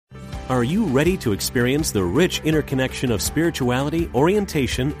Are you ready to experience the rich interconnection of spirituality,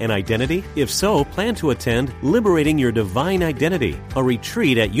 orientation, and identity? If so, plan to attend Liberating Your Divine Identity, a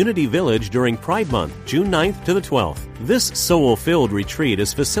retreat at Unity Village during Pride Month, June 9th to the 12th. This soul-filled retreat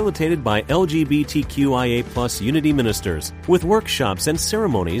is facilitated by LGBTQIA+ Unity ministers, with workshops and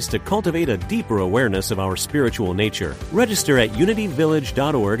ceremonies to cultivate a deeper awareness of our spiritual nature. Register at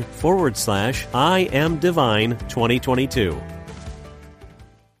unityvillage.org/I Am Divine 2022.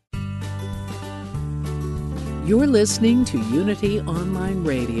 You're listening to Unity Online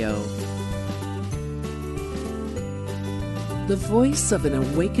Radio, the voice of an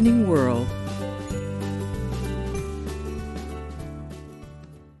awakening world.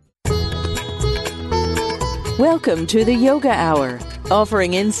 Welcome to the Yoga Hour,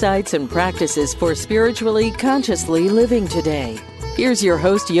 offering insights and practices for spiritually consciously living today. Here's your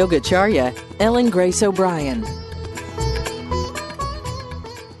host, Yogacharya Ellen Grace O'Brien.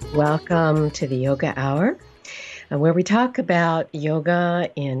 Welcome to the Yoga Hour, where we talk about yoga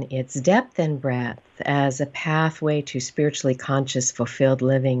in its depth and breadth as a pathway to spiritually conscious, fulfilled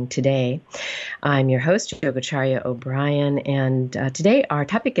living today. I'm your host, Yogacharya O'Brian, and today our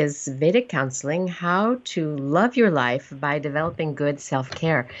topic is Vedic counseling, how to love your life by developing good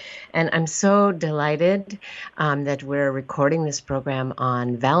self-care. And I'm so delighted that we're recording this program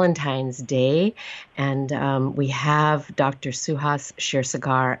on Valentine's Day, and we have Dr. Suhas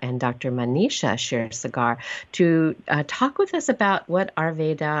Kshirsagar and Dr. Manisha Kshirsagar to talk with us about what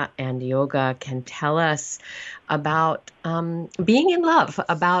Ayurveda and yoga can tell us about being in love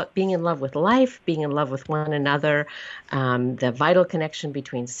with life, being in love with one another, the vital connection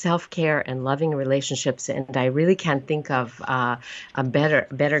between self-care and loving relationships. And I really can't think of a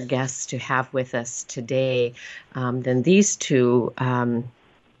better guest to have with us today than these two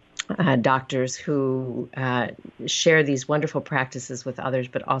doctors who share these wonderful practices with others,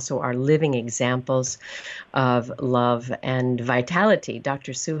 but also are living examples of love and vitality.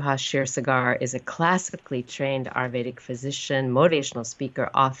 Dr. Suhas Kshirsagar is a classically trained Ayurvedic physician, motivational speaker,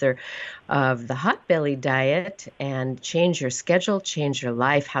 author of The Hot Belly Diet and Change Your Schedule, Change Your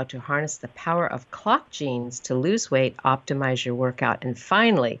Life, How to Harness the Power of Clock Genes to Lose Weight, Optimize Your Workout, and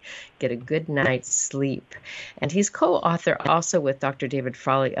finally, get a good night's sleep. And he's co-author also with Dr. David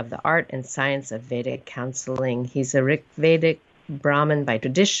Frawley of The Art and Science of Vedic Counseling. He's a Vedic Brahmin by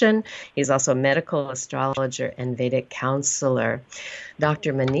tradition. He's also a medical astrologer and Vedic counselor.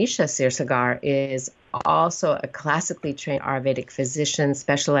 Dr. Manisha Kshirsagar is also a classically trained Ayurvedic physician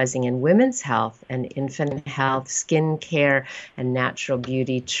specializing in women's health and infant health, skin care, and natural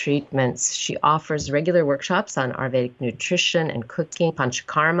beauty treatments. She offers regular workshops on Ayurvedic nutrition and cooking,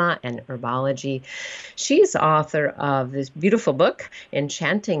 panchakarma, and herbology. She's author of this beautiful book,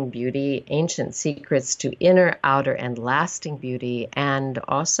 Enchanting Beauty, Ancient Secrets to Inner, Outer, and Lasting Beauty, and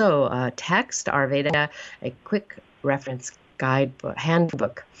also a text, Ayurveda, a quick reference guidebook,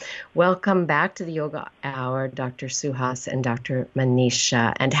 handbook. Welcome back to the Yoga Hour, Dr. Suhas and Dr.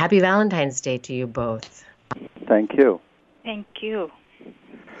 Manisha, and happy Valentine's Day to you both. Thank you. Thank you.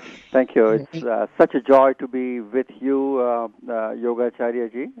 Thank you. It's such a joy to be with you, Yogacharya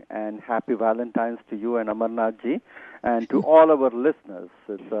ji, and happy Valentine's to you and Amarnath ji, and to all our listeners.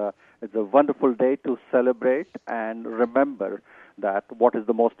 It's a wonderful day to celebrate and remember that what is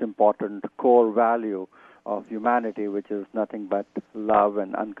the most important core value of humanity, which is nothing but love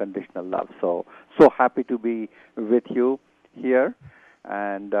and unconditional love. So happy to be with you here.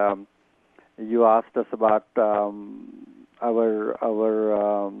 And you asked us about our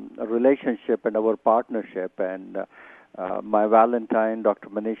relationship and our partnership. And my Valentine, Dr.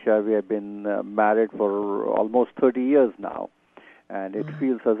 Manisha, we have been married for almost 30 years now. And it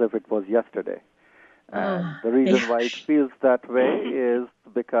feels as if it was yesterday. And the reason why it feels that way is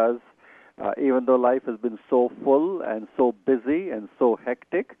because even though life has been so full and so busy and so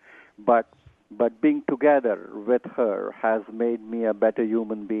hectic, but being together with her has made me a better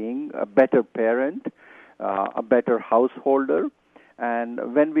human being, a better parent, a better householder.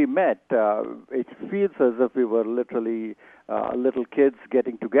 And when we met, it feels as if we were literally little kids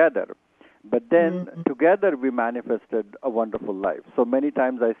getting together. But then together we manifested a wonderful life. So many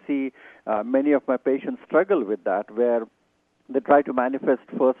times I see many of my patients struggle with that, where they try to manifest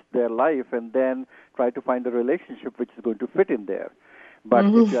first their life and then try to find a relationship which is going to fit in there. But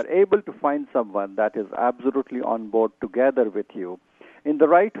if you are able to find someone that is absolutely on board together with you in the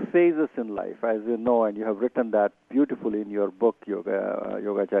right phases in life, as you know, and you have written that beautifully in your book,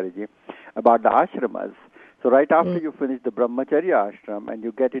 Yogacharya ji, about the ashramas. So right after you finish the brahmacharya ashram and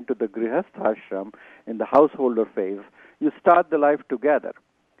you get into the grihastha ashram in the householder phase, you start the life together.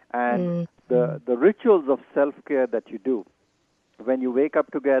 And the rituals of self-care that you do when you wake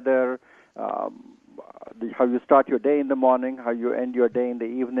up together, how you start your day in the morning, how you end your day in the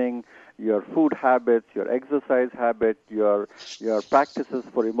evening, your food habits, your exercise habit, your practices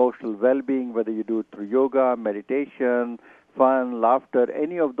for emotional well-being, whether you do it through yoga, meditation, fun, laughter,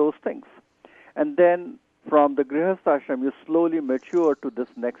 any of those things. And then from the Grihastha ashram, you slowly mature to this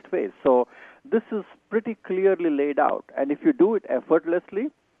next phase. So this is pretty clearly laid out. And if you do it effortlessly,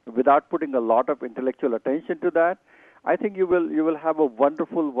 without putting a lot of intellectual attention to that, I think you will have a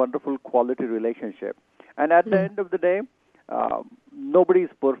wonderful, wonderful quality relationship. And at the end of the day, nobody is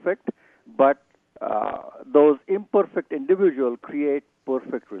perfect, but those imperfect individuals create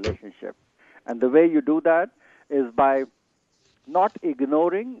perfect relationship. And the way you do that is by not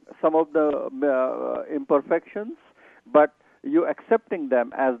ignoring some of the imperfections, but you accepting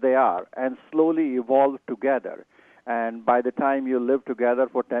them as they are and slowly evolve together. And by the time you live together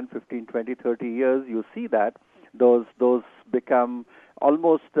for 10, 15, 20, 30 years, you see that those become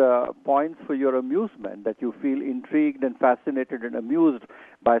almost points for your amusement, that you feel intrigued and fascinated and amused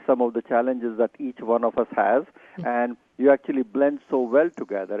by some of the challenges that each one of us has, and you actually blend so well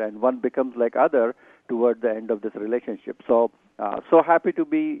together, and one becomes like other toward the end of this relationship. So happy to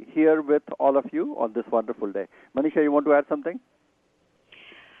be here with all of you on this wonderful day. Manisha, you want to add something?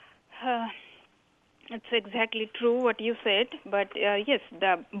 It's exactly true what you said, but yes,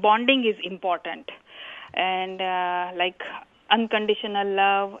 the bonding is important, and like unconditional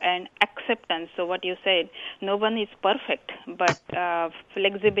love and acceptance. So what you said, no one is perfect, but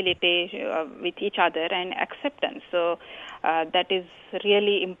flexibility with each other and acceptance. So that is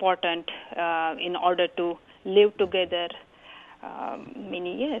really important in order to live together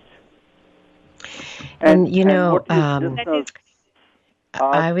many years. And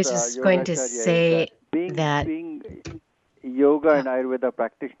I was just going to say that being yoga and Ayurveda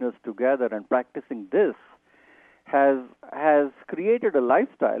practitioners together and practicing this has created a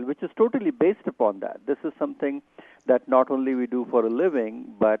lifestyle which is totally based upon that. This is something that not only we do for a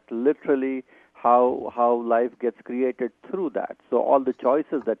living, but literally how life gets created through that. So all the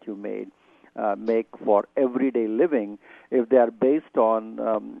choices that you make for everyday living, if they are based on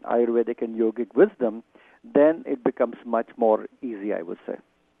Ayurvedic and yogic wisdom, then it becomes much more easy, I would say.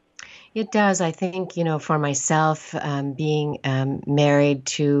 It does. I think, for myself, being married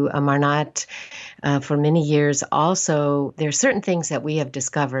to Amarnath for many years, also, there are certain things that we have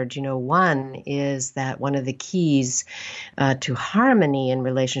discovered. One is that one of the keys to harmony in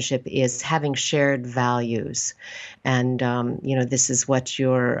relationship is having shared values. And, this is what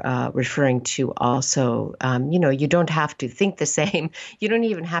you're referring to also. You don't have to think the same. You don't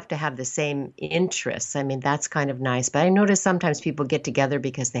even have to have the same interests. I mean, that's kind of nice. But I notice sometimes people get together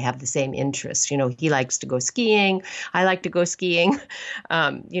because they have the same interests. He likes to go skiing. I like to go skiing,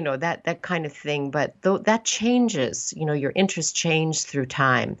 that kind of thing. But that changes, your interests change through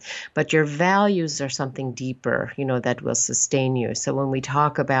time, but your values are something deeper, that will sustain you. So when we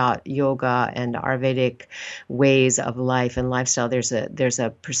talk about yoga and Ayurvedic ways of life and lifestyle, there's a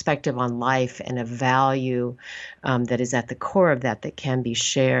perspective on life and a value that is at the core of that can be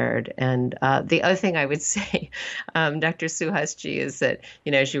shared. And the other thing I would say, Dr. Suhasji, is that,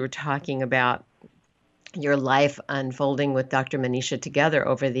 as you were talking about your life unfolding with Dr. Manisha together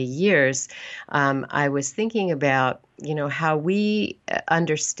over the years, I was thinking about, how we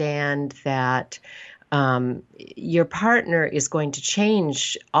understand that your partner is going to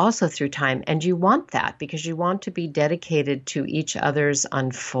change also through time. And you want that because you want to be dedicated to each other's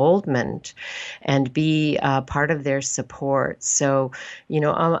unfoldment and be part of their support. So,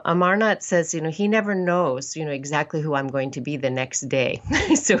 Amarnath says, he never knows, exactly who I'm going to be the next day.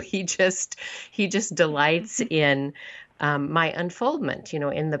 So he just delights in my unfoldment,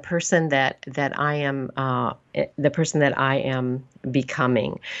 in the person that I am, the person that I am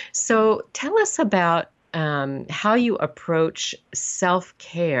becoming. So tell us about how you approach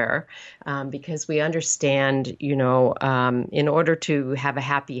self-care, because we understand, in order to have a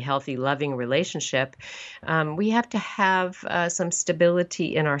happy, healthy, loving relationship, we have to have some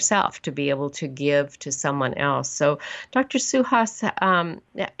stability in ourselves to be able to give to someone else. So, Dr. Suhas,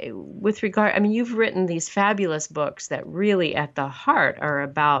 with regard, you've written these fabulous books that really at the heart are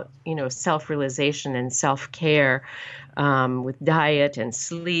about, self-realization and self-care, with diet and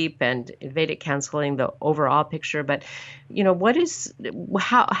sleep and Vedic counseling, the overall picture. But,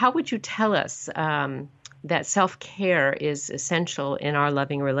 how would you tell us that self-care is essential in our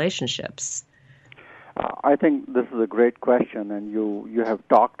loving relationships? I think this is a great question, and you have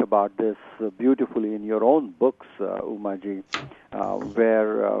talked about this beautifully in your own books, Umaji,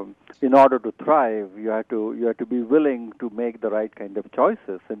 where in order to thrive, you have to be willing to make the right kind of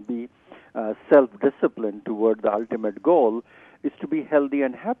choices and be self-disciplined toward the ultimate goal, is to be healthy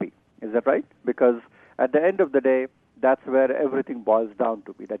and happy. Is that right? Because at the end of the day, that's where everything boils down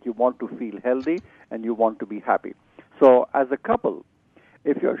to be, that you want to feel healthy and you want to be happy. So as a couple,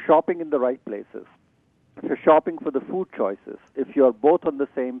 if you're shopping in the right places, if you're shopping for the food choices, if you're both on the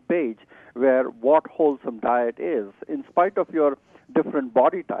same page where what wholesome diet is, in spite of your different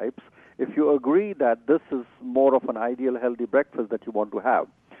body types, if you agree that this is more of an ideal healthy breakfast that you want to have,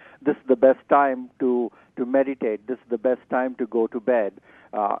 this is the best time to meditate, this is the best time to go to bed,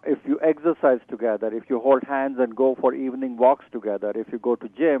 if you exercise together, if you hold hands and go for evening walks together, if you go to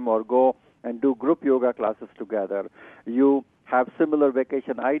gym or go and do group yoga classes together, you have similar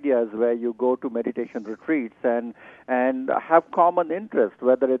vacation ideas where you go to meditation retreats and have common interest,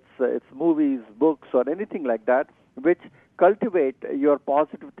 whether it's movies, books, or anything like that, which cultivate your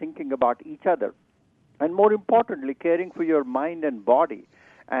positive thinking about each other. And more importantly, caring for your mind and body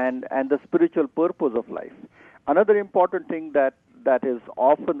and the spiritual purpose of life. Another important thing that is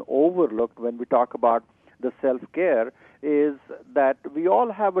often overlooked when we talk about the self-care is that we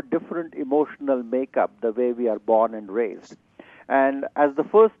all have a different emotional makeup the way we are born and raised. And as the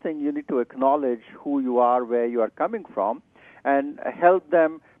first thing, you need to acknowledge who you are, where you are coming from, and help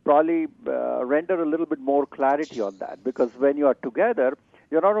them probably render a little bit more clarity on that. Because when you are together,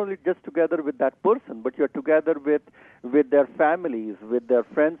 you're not only just together with that person, but you're together with their families, with their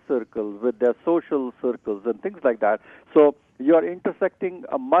friend circles, with their social circles, and things like that. So you're intersecting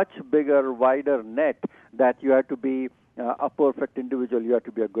a much bigger, wider net that you have to be a perfect individual. You have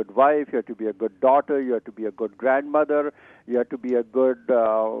to be a good wife, you have to be a good daughter, you have to be a good grandmother, you have to be a good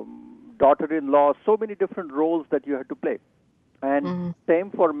daughter-in-law, so many different roles that you have to play. And same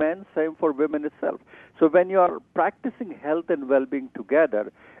for men, same for women itself. So when you are practicing health and well-being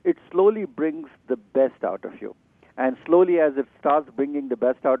together, it slowly brings the best out of you. And slowly as it starts bringing the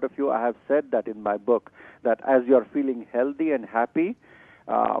best out of you, I have said that in my book, that as you are feeling healthy and happy,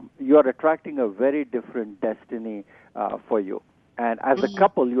 you are attracting a very different destiny for you. And as a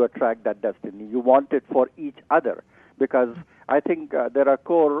couple, you attract that destiny. You want it for each other. Because I think there are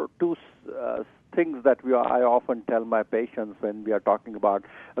core two things that I often tell my patients when we are talking about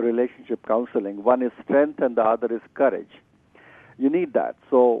relationship counseling. One is strength and the other is courage. You need that.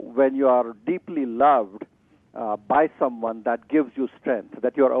 So when you are deeply loved by someone, that gives you strength,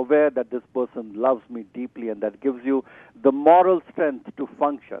 that you're aware that this person loves me deeply, and that gives you the moral strength to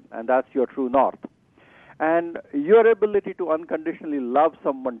function, and that's your true north. And your ability to unconditionally love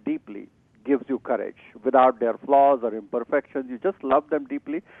someone deeply gives you courage. Without their flaws or imperfections, you just love them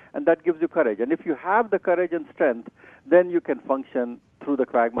deeply, and that gives you courage. And if you have the courage and strength, then you can function through the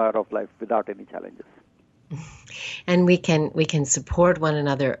quagmire of life without any challenges. And we can support one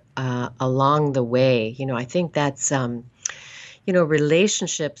another along the way. I think that's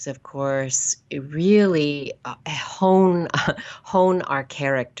relationships, of course, really hone our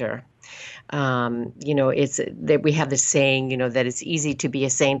character. It's that we have this saying, that it's easy to be a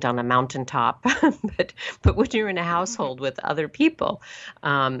saint on a mountaintop, but when you're in a household with other people,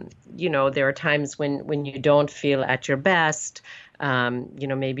 there are times when you don't feel at your best.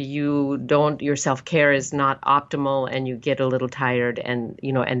 Maybe your self-care is not optimal and you get a little tired and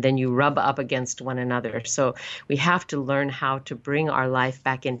then you rub up against one another. So we have to learn how to bring our life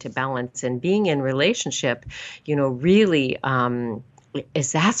back into balance, and being in relationship, really,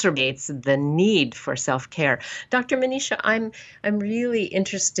 exacerbates the need for self-care. Dr. Manisha, I'm really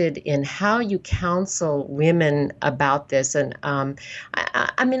interested in how you counsel women about this. And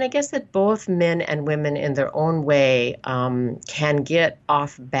I guess that both men and women in their own way can get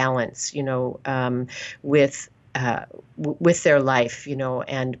off balance, with their life,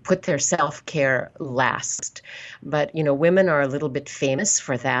 and put their self-care last. But, women are a little bit famous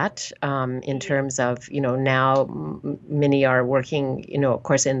for that in terms of, now many are working, of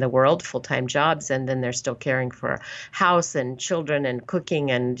course, in the world, full-time jobs, and then they're still caring for house and children and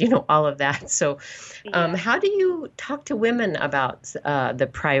cooking and, all of that. So how do you talk to women about the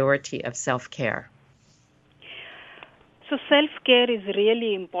priority of self-care? So self-care is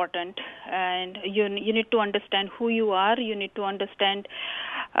really important, and you need to understand who you are. You need to understand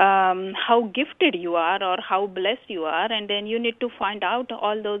how gifted you are or how blessed you are, and then you need to find out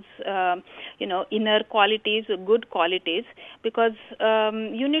all those inner qualities, good qualities, because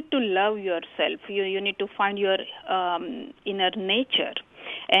you need to love yourself. You need to find your inner nature,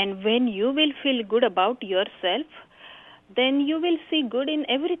 and when you will feel good about yourself, then you will see good in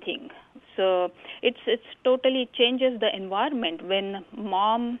everything. So it's totally changes the environment when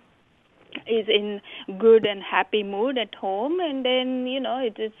mom is in good and happy mood at home, and then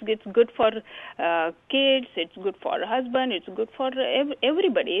it's good for kids, it's good for husband, it's good for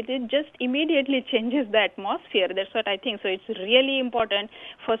everybody. It just immediately changes the atmosphere. That's what I think. So it's really important,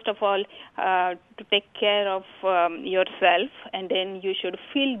 first of all, to take care of yourself, and then you should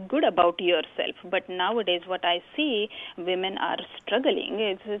feel good about yourself. But nowadays what I see, women are struggling.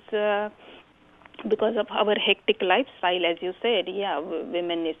 It's because of our hectic lifestyle, as you said.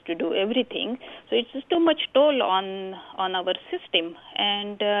 Women need to do everything, so it's just too much toll on our system.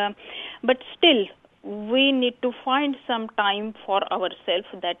 And but still, we need to find some time for ourselves.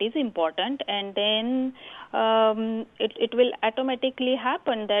 That is important, and then it will automatically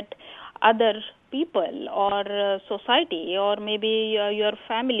happen that other people or society or maybe your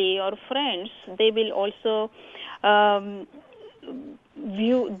family or friends, they will also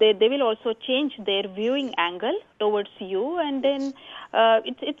they will also change their viewing angle towards you, and then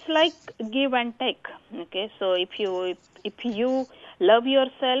it's like give and take. Okay, so if you love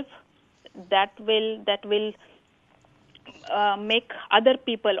yourself, that will make other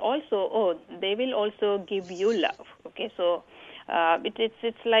people also, they will also give you love. Okay, so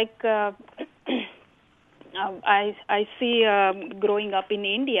it's like I see growing up in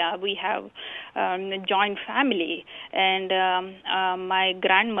India, we have a joint family, and my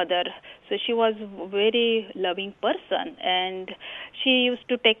grandmother, so she was a very loving person, and she used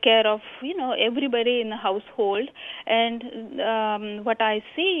to take care of everybody in the household. And what I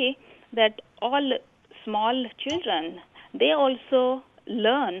see, that all small children, they also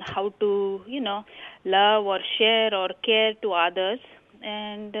learn how to love or share or care to others.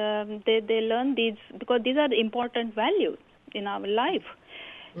 And they learn these because these are the important values in our life.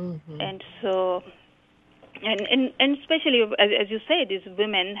 Mm-hmm. And so, and especially as you say, these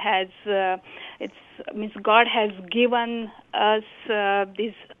women has means God has given us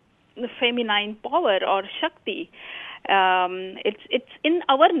this feminine power or Shakti. It's in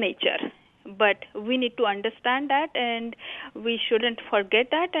our nature. But we need to understand that, and we shouldn't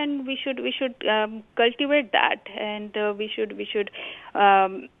forget that, and we should cultivate that, and we should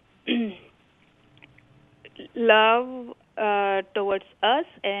love towards us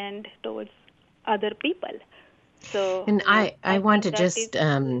and towards other people. So, and I want to just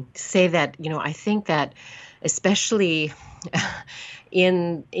say that I think that especially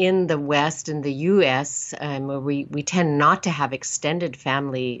in the West, in the U.S., we tend not to have extended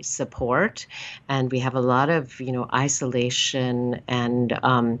family support, and we have a lot of isolation and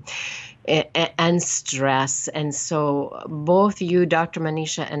stress. And so both you, Dr.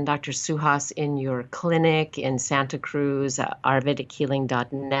 Manisha, and Dr. Suhas, in your clinic in Santa Cruz,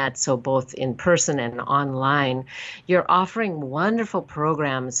 ayurvedikhealing.net, so both in person and online, you're offering wonderful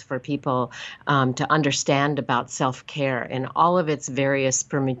programs for people to understand about self-care and all of its various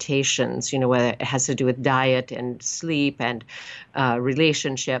permutations, whether it has to do with diet and sleep and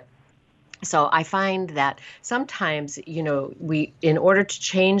relationship. So I find that sometimes, we, in order to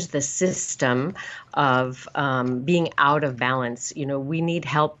change the system of being out of balance, we need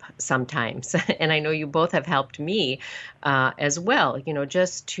help sometimes. And I know you both have helped me as well,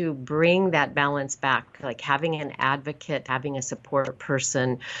 just to bring that balance back, like having an advocate, having a support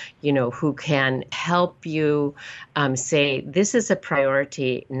person, who can help you say, this is a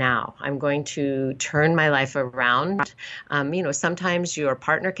priority now. I'm going to turn my life around. Sometimes your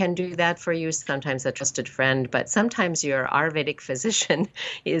partner can do that for you, sometimes a trusted friend, but sometimes your Ayurvedic physician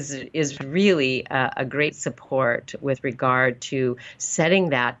is really a great support with regard to setting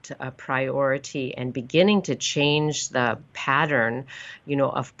that priority and beginning to change the pattern,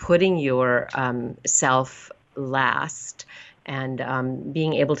 of putting your self last, and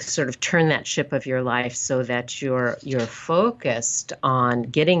being able to sort of turn that ship of your life so that you're focused on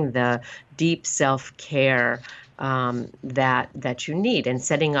getting the deep self-care that you need, and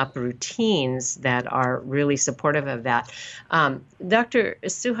setting up routines that are really supportive of that. Dr.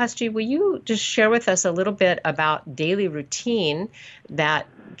 Suhas, will you just share with us a little bit about daily routine that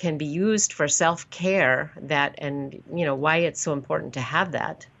can be used for self-care, and why it's so important to have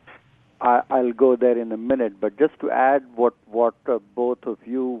that? I'll go there in a minute, but just to add what both of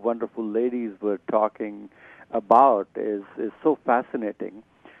you wonderful ladies were talking about is so fascinating,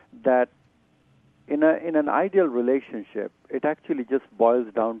 that in an ideal relationship, it actually just boils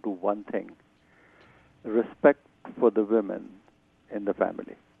down to one thing: respect for the women in the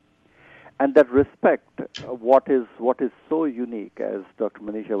family. And that respect, what is so unique, as Dr.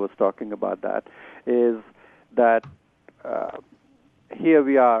 Manisha was talking about, that is that here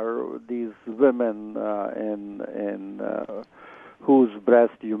we are, these women in whose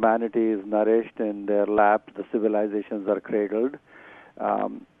breast humanity is nourished, in their laps the civilizations are cradled.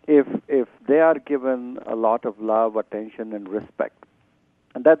 if they are given a lot of love, attention, and respect.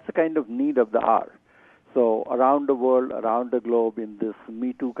 And that's the kind of need of the hour. So around the world, around the globe, in this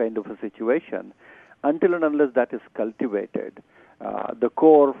Me Too kind of a situation, until and unless that is cultivated, the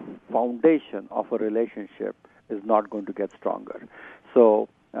core foundation of a relationship is not going to get stronger. So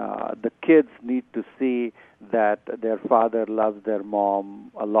the kids need to see that their father loves their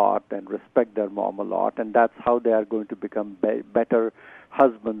mom a lot and respect their mom a lot, and that's how they are going to become better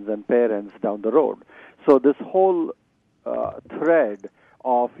husbands and parents down the road. So this whole thread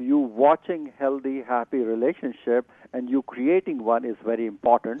of you watching healthy, happy relationship and you creating one is very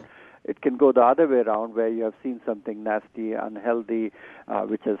important. It can go the other way around, where you have seen something nasty, unhealthy,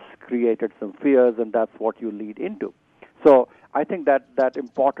 which has created some fears, and that's what you lead into. So I think that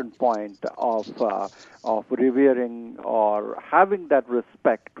important point of revering or having that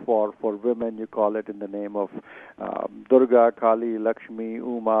respect for women, you call it in the name of Durga, Kali, Lakshmi,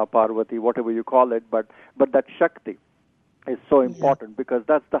 Uma, Parvati, whatever you call it, but that Shakti is so important, because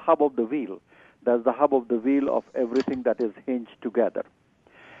that's the hub of the wheel. That's the hub of the wheel of everything that is hinged together.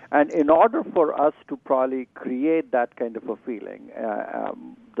 And in order for us to probably create that kind of a feeling,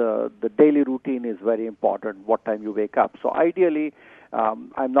 the daily routine is very important, what time you wake up. So ideally,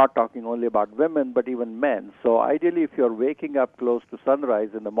 I'm not talking only about women, but even men. So ideally, if you're waking up close to sunrise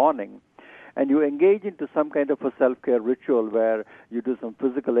in the morning, and you engage into some kind of a self-care ritual where you do some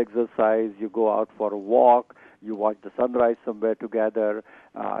physical exercise, you go out for a walk, you watch the sunrise somewhere together,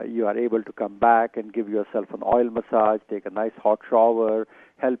 you are able to come back and give yourself an oil massage, take a nice hot shower,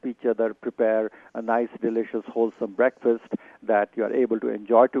 help each other prepare a nice, delicious, wholesome breakfast that you are able to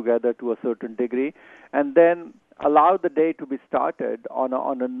enjoy together to a certain degree, and then allow the day to be started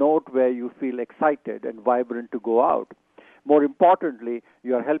on a note where you feel excited and vibrant to go out. More importantly,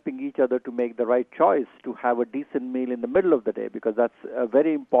 you are helping each other to make the right choice to have a decent meal in the middle of the day, because that's a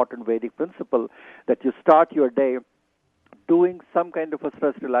very important Vedic principle, that you start your day doing some kind of a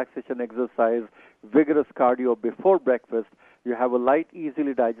stress relaxation exercise, vigorous cardio before breakfast. You have a light,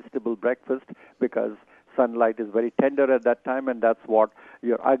 easily digestible breakfast, because sunlight is very tender at that time, and that's what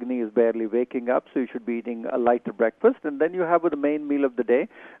your Agni is barely waking up, so you should be eating a lighter breakfast. And then you have the main meal of the day,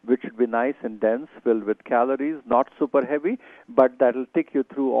 which should be nice and dense, filled with calories, not super heavy, but that will take you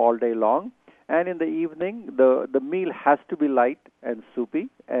through all day long. And in the evening, the meal has to be light and soupy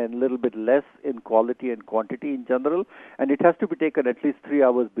and a little bit less in quality and quantity in general, and it has to be taken at least 3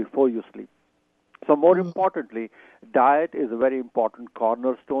 hours before you sleep. So more importantly, diet is a very important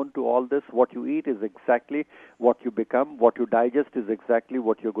cornerstone to all this. What you eat is exactly what you become. What you digest is exactly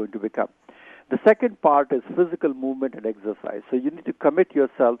what you're going to become. The second part is physical movement and exercise. So you need to commit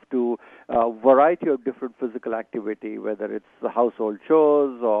yourself to a variety of different physical activity, whether it's household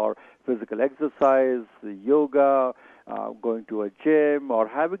chores or physical exercise, yoga, going to a gym, or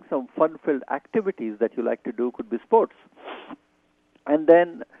having some fun-filled activities that you like to do. Could be sports. And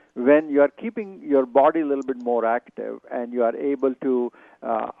then when you are keeping your body a little bit more active and you are able to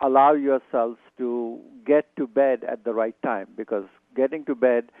allow yourselves to get to bed at the right time, because getting to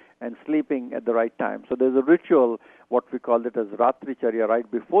bed and sleeping at the right time. So there's a ritual, what we call it as Ratricharya, right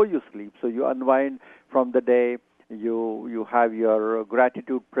before you sleep. So you unwind from the day, you have your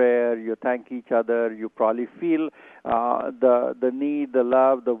gratitude prayer, you thank each other, you probably feel the need, the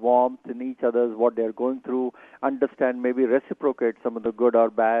love, the warmth in each other's, what they're going through, understand, maybe reciprocate some of the good or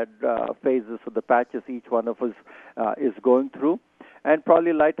bad phases or the patches each one of us is going through, and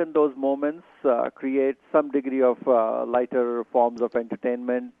probably lighten those moments, create some degree of lighter forms of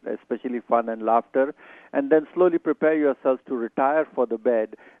entertainment, especially fun and laughter, and then slowly prepare yourselves to retire for the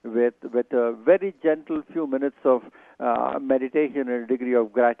bed with a very gentle few minutes of meditation and a degree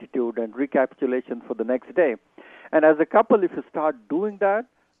of gratitude and recapitulation for the next day. And as a couple, if you start doing that,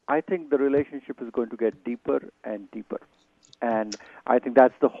 I think the relationship is going to get deeper and deeper. And I think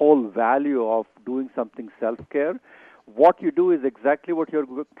that's the whole value of doing something self-care. What you do is exactly what your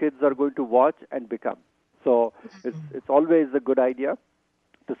kids are going to watch and become. So it's always a good idea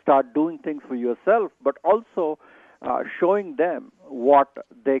to start doing things for yourself, but also showing them what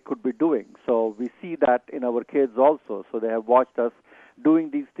they could be doing. So we see that in our kids also. So they have watched us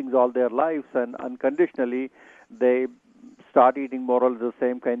doing these things all their lives, and unconditionally they start eating more or less the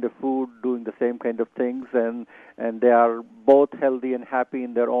same kind of food, doing the same kind of things, and they are both healthy and happy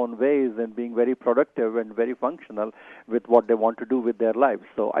in their own ways and being very productive and very functional with what they want to do with their lives.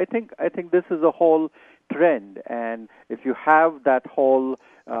 So I think this is a whole trend, and if you have that whole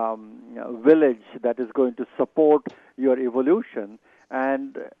village that is going to support your evolution,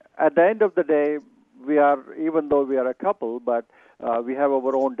 and at the end of the day, even though we are a couple, but we have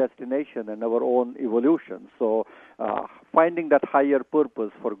our own destination and our own evolution. So finding that higher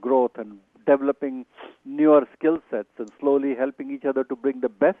purpose for growth and developing newer skill sets and slowly helping each other to bring the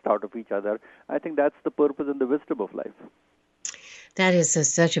best out of each other. I think that's the purpose and the wisdom of life. That is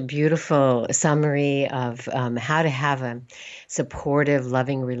such a beautiful summary of how to have a supportive,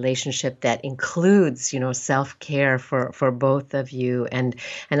 loving relationship that includes, self-care for both of you. And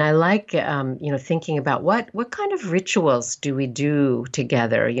I like, thinking about what kind of rituals do we do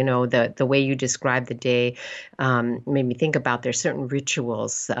together? The way you describe the day made me think about there's certain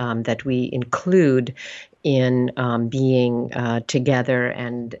rituals that we include in being together.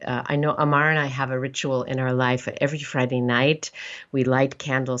 And I know Amar and I have a ritual in our life. Every Friday night, we light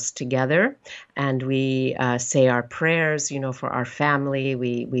candles together and we say our prayers, for our family.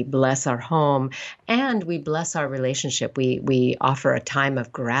 We bless our home and we bless our relationship. We offer a time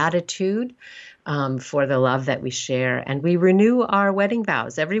of gratitude for the love that we share. And we renew our wedding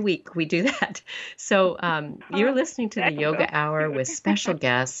vows. Every week we do that. So you're listening to the Yoga Hour with special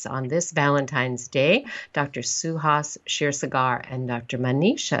guests on this Valentine's Day, Dr. Suhas Kshirsagar and Dr.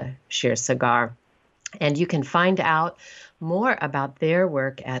 Manisha Kshirsagar. And you can find out more about their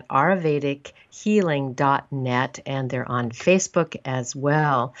work at ayurvedichealing.net, and they're on Facebook as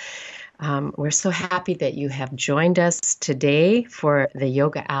well. We're so happy that you have joined us today for the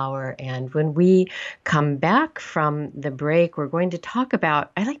Yoga Hour. And when we come back from the break, we're going to talk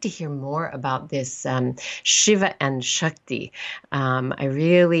about, I'd like to hear more about this Shiva and Shakti. I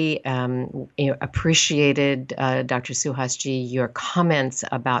really appreciated, Dr. Suhasji, your comments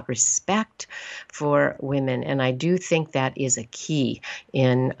about respect for women. And I do think that is a key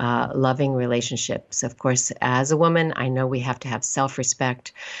in loving relationships. Of course, as a woman, I know we have to have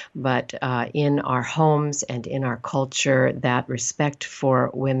self-respect, but in our homes and in our culture, that respect for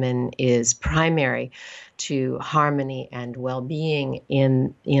women is primary to harmony and well-being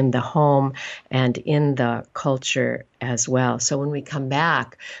in the home and in the culture as well. So when we come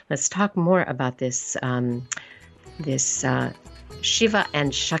back, let's talk more about this Shiva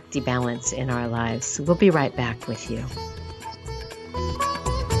and Shakti balance in our lives. We'll be right back with you.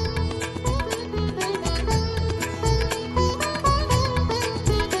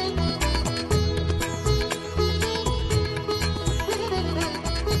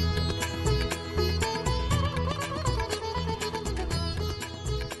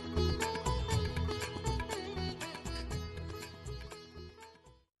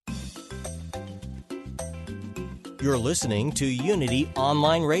 You're listening to Unity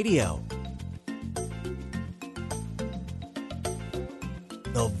Online Radio,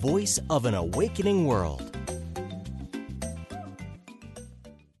 the voice of an awakening world.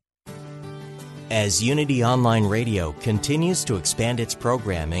 As Unity Online Radio continues to expand its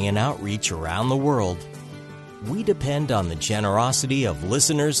programming and outreach around the world, we depend on the generosity of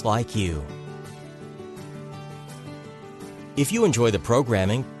listeners like you. If you enjoy the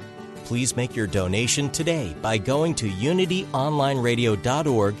programming, please make your donation today by going to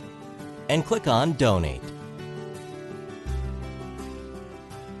unityonlineradio.org and click on Donate.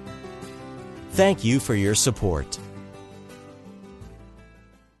 Thank you for your support.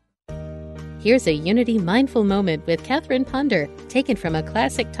 Here's a Unity Mindful Moment with Catherine Ponder, taken from a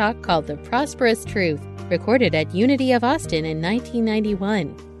classic talk called The Prosperous Truth, recorded at Unity of Austin in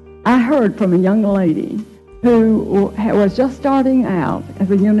 1991. I heard from a young lady who was just starting out as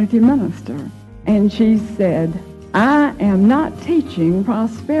a Unity minister. And she said, I am not teaching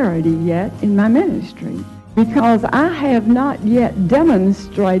prosperity yet in my ministry because I have not yet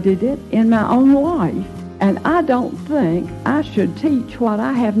demonstrated it in my own life. And I don't think I should teach what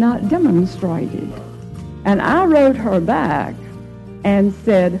I have not demonstrated. And I wrote her back and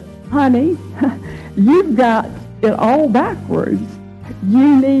said, honey, you've got it all backwards.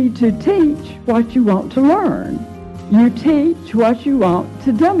 You need to teach what you want to learn. You teach what you want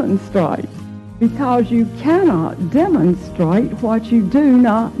to demonstrate, because you cannot demonstrate what you do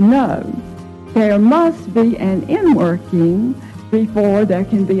not know. There must be an inworking before there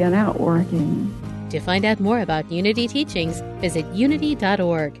can be an outworking. To find out more about Unity teachings, visit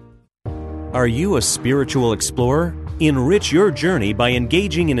unity.org. Are you a spiritual explorer? Enrich your journey by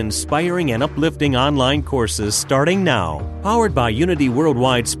engaging in inspiring and uplifting online courses starting now. Powered by Unity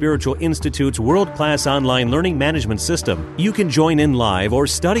Worldwide Spiritual Institute's world-class online learning management system, you can join in live or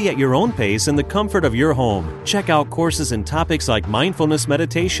study at your own pace in the comfort of your home. Check out courses in topics like mindfulness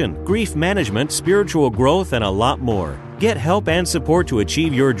meditation, grief management, spiritual growth, and a lot more. Get help and support to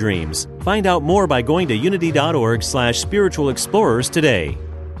achieve your dreams. Find out more by going to unity.org/spiritual explorers today.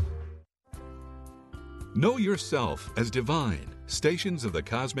 Know yourself as divine. Stations of the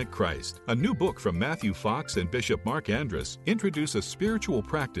Cosmic Christ, a new book from Matthew Fox and Bishop Mark Andrus, introduce a spiritual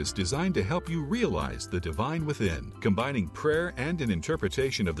practice designed to help you realize the divine within, combining prayer and an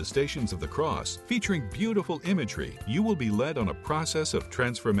interpretation of the Stations of the Cross, featuring beautiful imagery. You will be led on a process of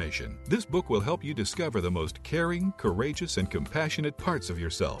transformation. This book will help you discover the most caring, courageous, and compassionate parts of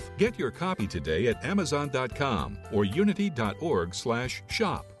yourself. Get your copy today at Amazon.com or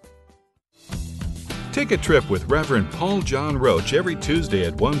unity.org/shop. Take a trip with Reverend Paul John Roach every Tuesday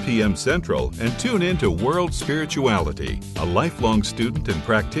at 1 p.m. Central and tune in to World Spirituality. A lifelong student and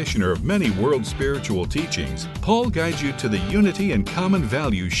practitioner of many world spiritual teachings, Paul guides you to the unity and common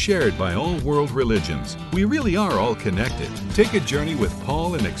values shared by all world religions. We really are all connected. Take a journey with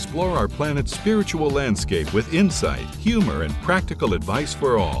Paul and explore our planet's spiritual landscape with insight, humor, and practical advice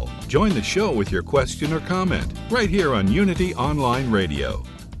for all. Join the show with your question or comment right here on Unity Online Radio.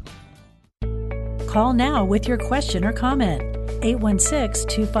 Call now with your question or comment.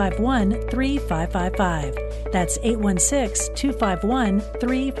 816-251-3555. That's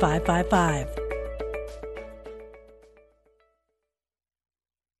 816-251-3555.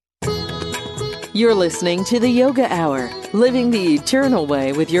 You're listening to the Yoga Hour, Living the Eternal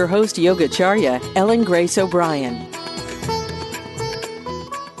Way with your host Yogacharya, Ellen Grace O'Brien.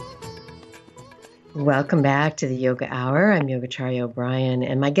 Welcome back to the Yoga Hour. I'm Yogacharya O'Brian,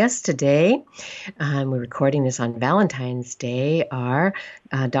 and my guests today, we're recording this on Valentine's Day, are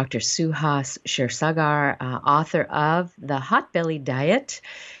Dr. Suhas Kshirsagar, author of The Hot Belly Diet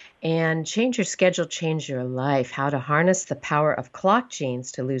and Change Your Schedule, Change Your Life, How to Harness the Power of Clock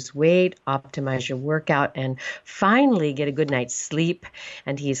Genes to Lose Weight, Optimize Your Workout, and finally get a good night's sleep.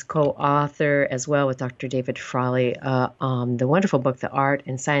 And he's co-author as well with Dr. David Frawley on the wonderful book, The Art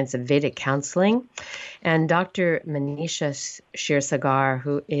and Science of Vedic Counseling. And Dr. Manisha Kshirsagar,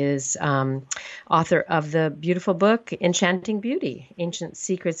 who is author of the beautiful book, Enchanting Beauty, Ancient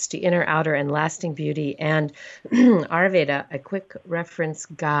Secrets to Inner, Outer, and Lasting Beauty, and Ayurveda, a quick reference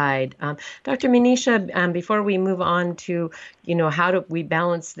guide. Dr. Manisha, before we move on to, how do we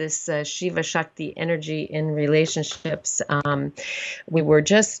balance this Shiva Shakti energy in relationships, we were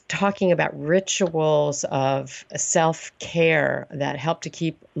just talking about rituals of self-care that help to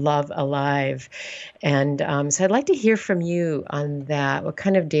keep love alive. And so I'd like to hear from you on that. What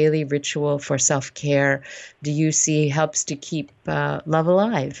kind of daily ritual for self-care do you see helps to keep love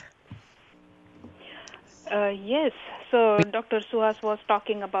alive? Yes. So Dr. Suhas was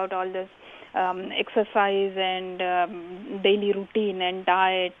talking about all this exercise and daily routine and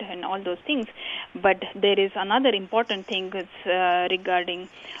diet and all those things. But there is another important thing that's regarding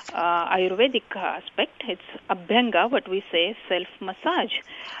Ayurvedic aspect. It's Abhyanga, what we say, self-massage.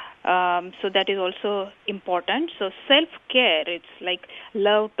 So that is also important. So self-care, it's like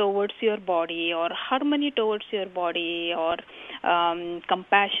love towards your body or harmony towards your body or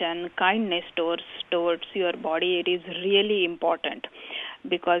compassion, kindness towards your body. It is really important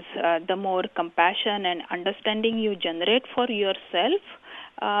because the more compassion and understanding you generate for yourself,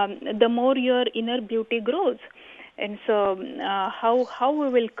 the more your inner beauty grows. And so how we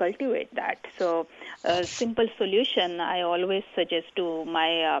will cultivate that? So a simple solution I always suggest to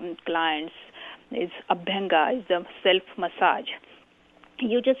my clients is Abhyanga, is the self-massage.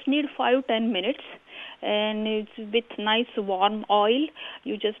 You just need 5-10 minutes, and it's with nice warm oil.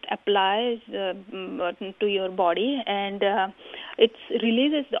 You just apply to your body, and it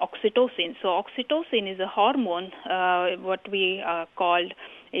releases the oxytocin. So oxytocin is a hormone, what we called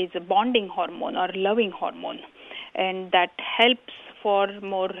is a bonding hormone or loving hormone. And that helps for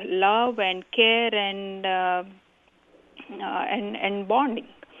more love and care and bonding.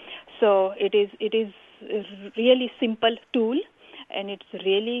 So it is a really simple tool, and it's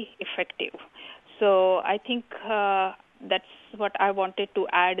really effective. So I think that's what I wanted to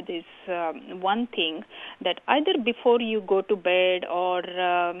add. This one thing that either before you go to bed or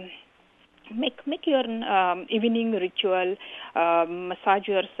make your evening ritual, massage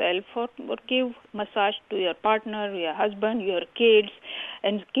yourself or give massage to your partner, your husband, your kids.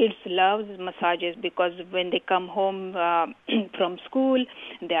 And kids love massages because when they come home from school,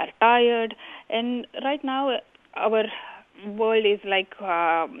 they are tired. And right now, our world is like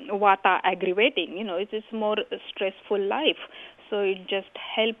vata aggravating. It's more stressful life. So it just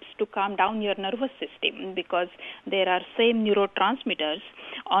helps to calm down your nervous system because there are same neurotransmitters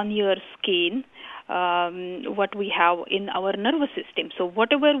on your skin what we have in our nervous system. So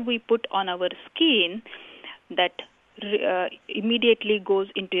whatever we put on our skin, that immediately goes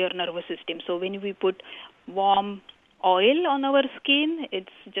into your nervous system. So when we put warm oil on our skin, it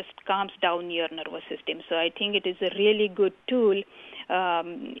just calms down your nervous system. So I think it is a really good tool,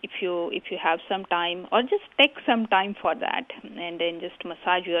 if you have some time, or just take some time for that, and then just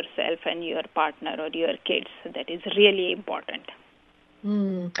massage yourself and your partner or your kids. That is really important.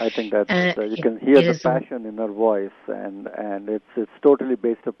 I think that you can hear the passion in her voice, and it's totally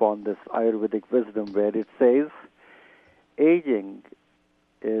based upon this Ayurvedic wisdom where it says aging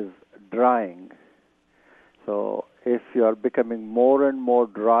is drying. So if you are becoming more and more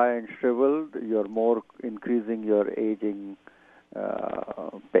dry and shriveled, you're more increasing your aging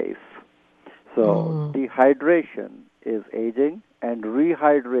pace. So dehydration is aging, and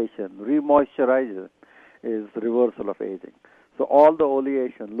rehydration, remoisturization, is the reversal of aging. So all the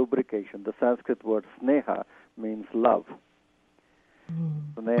oleation, lubrication, the Sanskrit word sneha means love.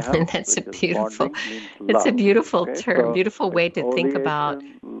 Sneha, that's a beautiful. Bonding, it's a beautiful okay? term, So beautiful way to think about.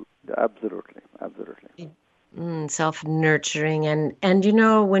 Absolutely. Self-nurturing. And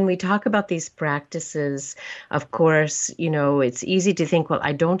when we talk about these practices, of course, it's easy to think, well,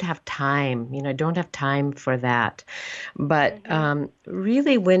 I don't have time, I don't have time for that. But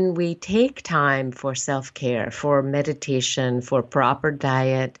really, when we take time for self-care, for meditation, for proper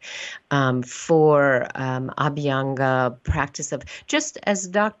diet, for abhyanga, practice of, just as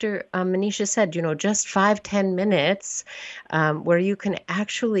Dr. Manisha said, just 5-10 minutes where you can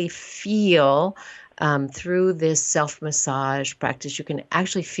actually feel through this self-massage practice, you can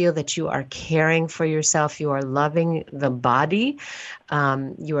actually feel that you are caring for yourself, you are loving the body,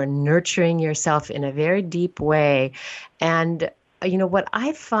 you are nurturing yourself in a very deep way. And what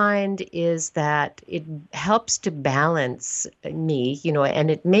I find is that it helps to balance me, and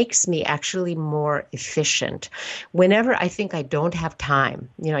it makes me actually more efficient. Whenever I think I don't have time,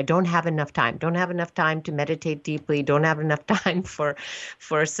 I don't have enough time to meditate deeply, don't have enough time for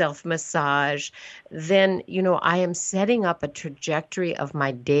self-massage, then, I am setting up a trajectory of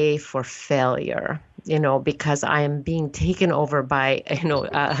my day for failure. Because I am being taken over by,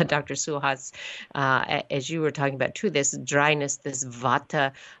 Dr. Suhas, as you were talking about too, this dryness, this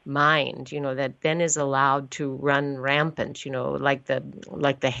vata mind, that then is allowed to run rampant, like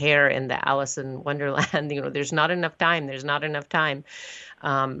the hare in the Alice in Wonderland, there's not enough time.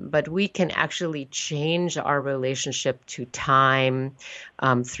 But we can actually change our relationship to time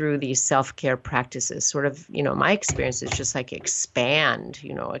through these self-care practices. Sort of, my experience is just like expanding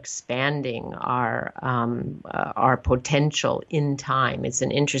our potential in time. It's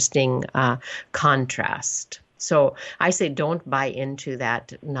an interesting contrast. So I say don't buy into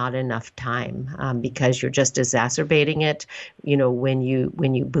that not enough time because you're just exacerbating it, when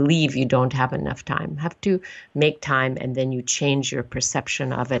you believe you don't have enough time. Have to make time, and then you change your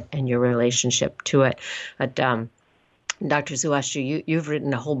perception of it and your relationship to it. But Dr. Suhas, you've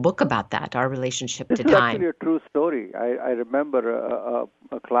written a whole book about that, our relationship to time. This is actually a true story. I remember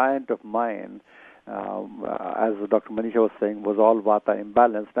a client of mine, as Dr. Manisha was saying, was all vata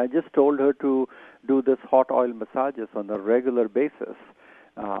imbalanced. I just told her to do this hot oil massages on a regular basis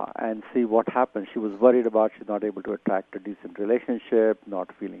and see what happens. She was worried about she's not able to attract a decent relationship,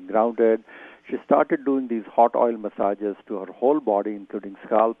 not feeling grounded. She started doing these hot oil massages to her whole body, including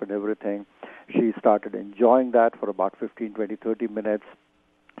scalp and everything. She started enjoying that for about 15, 20, 30 minutes.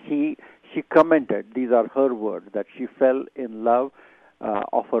 She commented, these are her words, that she fell in love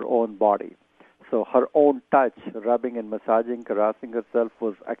of her own body. So her own touch, rubbing and massaging, caressing herself,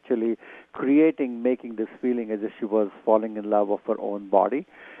 was actually making this feeling as if she was falling in love of her own body.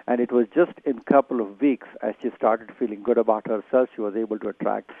 And it was just in a couple of weeks, as she started feeling good about herself, she was able to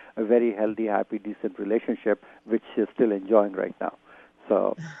attract a very healthy, happy, decent relationship, which she's still enjoying right now.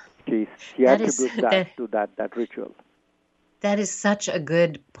 So she attributes that to that ritual. That is such a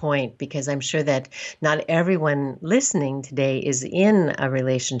good point, because I'm sure that not everyone listening today is in a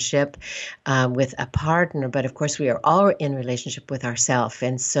relationship with a partner, but of course we are all in relationship with ourselves.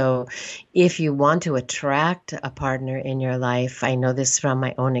 And so if you want to attract a partner in your life, I know this from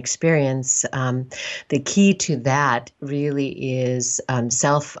my own experience, the key to that really is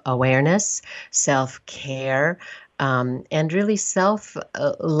self-awareness, self-care, and really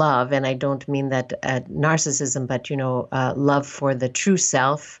self-love, and I don't mean that narcissism, but, love for the true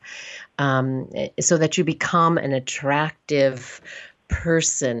self, so that you become an attractive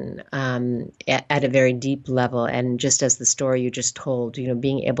person at a very deep level. And just as the story you just told,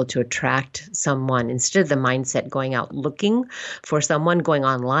 being able to attract someone instead of the mindset going out looking for someone, going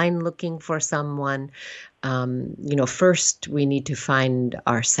online looking for someone. First we need to find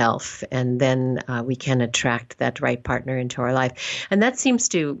ourselves, and then we can attract that right partner into our life. And that seems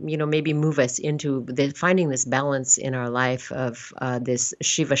to, maybe move us into finding this balance in our life of this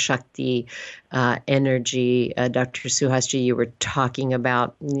Shiva Shakti energy. Dr. Suhas, you were talking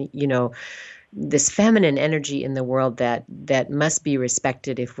about, this feminine energy in the world that must be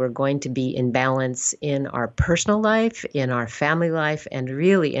respected if we're going to be in balance in our personal life, in our family life, and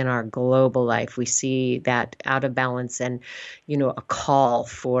really in our global life. We see that out of balance, and a call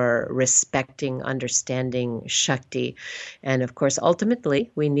for respecting, understanding Shakti. And of course, ultimately,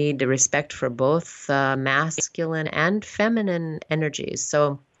 we need the respect for both masculine and feminine energies.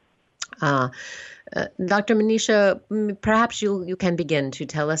 So Dr. Manisha, perhaps you can begin to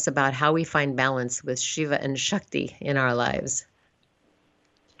tell us about how we find balance with Shiva and Shakti in our lives.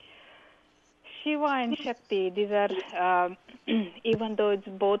 Shiva and Shakti, these are, even though it's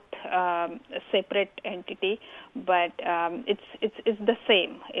both a separate entity, but it's the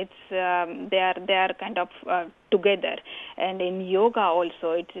same. It's they are kind of together. And in yoga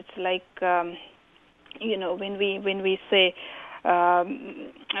also, it's like when we say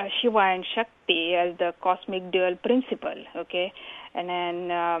Shiva and Shakti as the cosmic dual principle, okay, and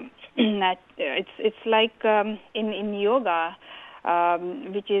then it's like in yoga,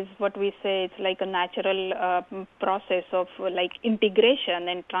 which is what we say, it's like a natural process of like integration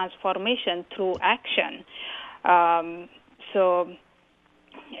and transformation through action. So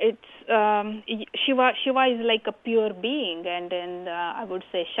it's Shiva is like a pure being, and then I would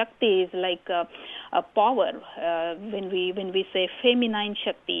say Shakti is like a power. When we say feminine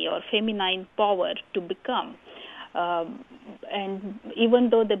Shakti or feminine power to become, and even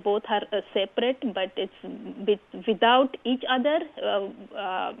though they both are separate, but it's without each other.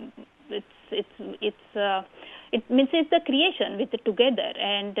 It means it's the creation with it together,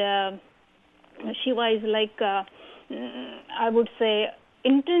 and Shiva is like I would say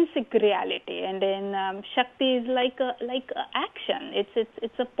intrinsic reality, and then Shakti is like a action.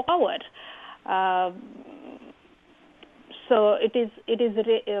 It's a power. So it is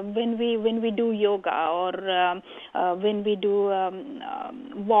when we do yoga or when we do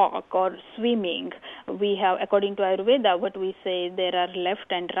walk or swimming, we have, according to Ayurveda, what we say, there are left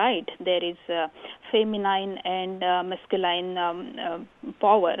and right. There is feminine and masculine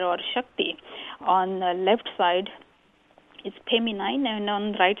power or Shakti. On the left side is feminine, and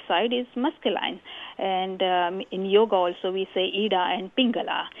on the right side is masculine. And in yoga also we say Ida and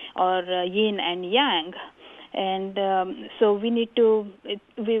Pingala, or yin and yang. And so we need to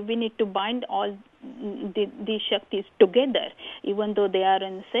bind all these Shaktis together, even though they are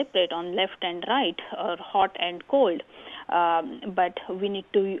separate on left and right, or hot and cold. But we need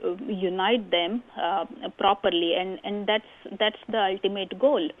to unite them properly, and that's the ultimate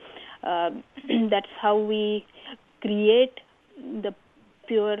goal. That's how we create the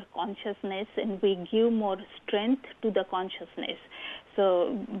pure consciousness, and we give more strength to the consciousness.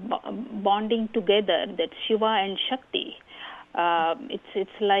 So bonding together, that Shiva and Shakti,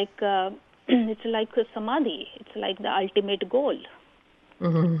 it's like a samadhi. It's like the ultimate goal,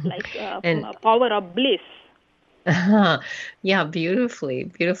 like a power of bliss. Yeah,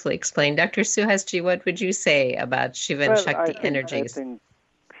 beautifully explained. Dr. Suhas, what would you say about Shiva and Shakti energies? I think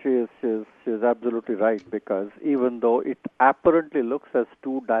she's absolutely right, because even though it apparently looks as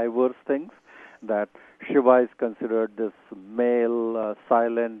two diverse things, that Shiva is considered this male,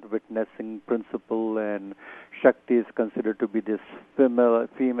 silent, witnessing principle, and Shakti is considered to be this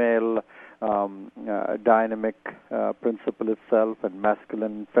female dynamic principle itself, and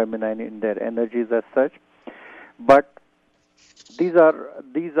masculine and feminine in their energies as such. But these are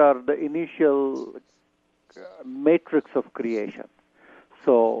the initial matrix of creation.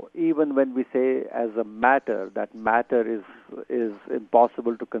 So even when we say as a matter, that matter is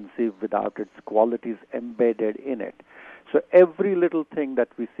impossible to conceive without its qualities embedded in it. So every little thing that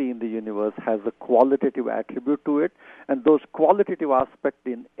we see in the universe has a qualitative attribute to it, and those qualitative aspects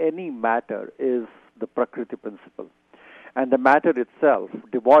in any matter is the Prakriti principle. And the matter itself,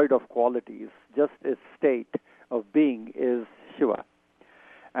 devoid of qualities, just a state of being, is Shiva.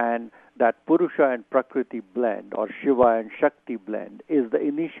 And that Purusha and Prakriti blend, or Shiva and Shakti blend, is the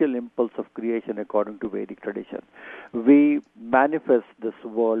initial impulse of creation according to Vedic tradition. We manifest this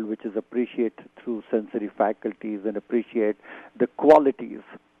world, which is appreciated through sensory faculties and appreciate the qualities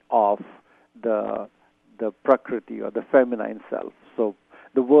of the Prakriti, or the feminine self. So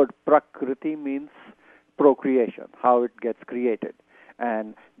the word Prakriti means procreation, how it gets created.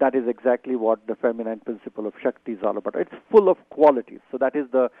 And that is exactly what the feminine principle of Shakti is all about. It's full of qualities. So that is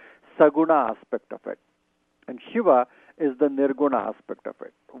the Saguna aspect of it. And Shiva is the Nirguna aspect of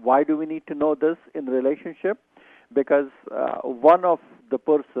it. Why do we need to know this in relationship? Because one of the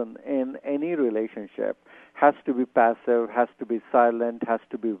person in any relationship has to be passive, has to be silent, has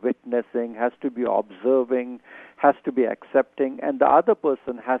to be witnessing, has to be observing, has to be accepting, and the other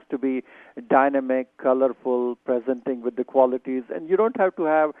person has to be dynamic, colorful, presenting with the qualities. And you don't have to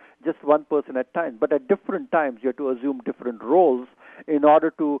have just one person at times, but at different times you have to assume different roles in order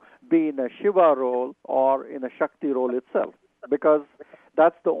to be in a Shiva role or in a Shakti role itself, because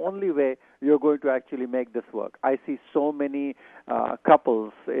that's the only way you're going to actually make this work. I see so many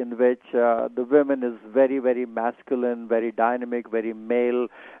couples in which the woman is very, very masculine, very dynamic, very male,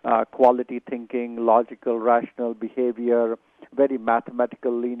 quality thinking, logical, rational behavior, very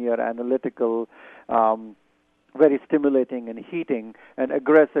mathematical, linear, analytical, very stimulating and heating and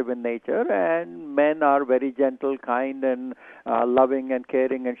aggressive in nature, and men are very gentle, kind, and loving and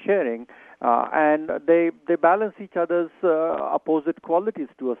caring and sharing, and they balance each other's opposite qualities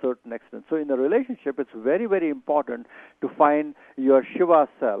to a certain extent. So in a relationship, it's very, very important to find your Shiva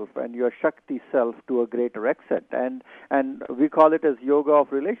self and your Shakti self to a greater extent, and we call it as yoga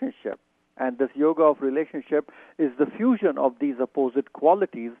of relationship. And this yoga of relationship is the fusion of these opposite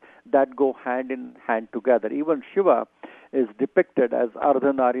qualities that go hand in hand together. Even Shiva is depicted as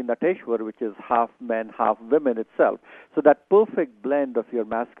Ardhanari Nateshwar, which is half men, half women itself. So that perfect blend of your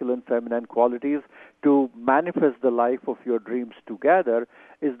masculine, feminine qualities to manifest the life of your dreams together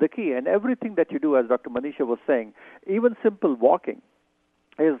is the key. And everything that you do, as Dr. Manisha was saying, even simple walking,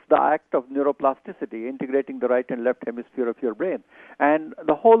 is the act of neuroplasticity, integrating the right and left hemisphere of your brain. And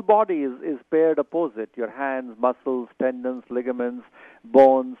the whole body is paired opposite. Your hands, muscles, tendons, ligaments,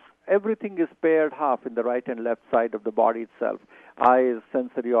 bones, everything is paired half in the right and left side of the body itself. Eyes,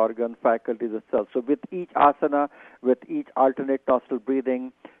 sensory organ, faculties itself. So with each asana, with each alternate nostril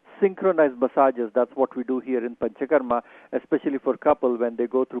breathing, synchronized massages, that's what we do here in Panchakarma, especially for couple when they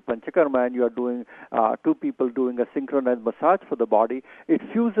go through Panchakarma and you are doing two people doing a synchronized massage for the body. It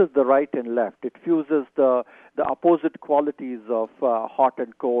fuses the right and left. It fuses the opposite qualities of hot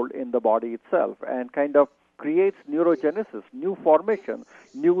and cold in the body itself, and kind of creates neurogenesis, new formation,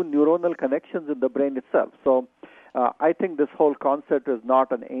 new neuronal connections in the brain itself. So I think this whole concept is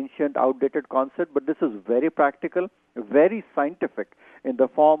not an ancient, outdated concept, but this is very practical, very scientific in the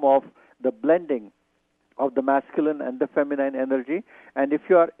form of the blending of the masculine and the feminine energy. And if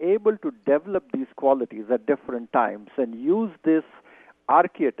you are able to develop these qualities at different times and use these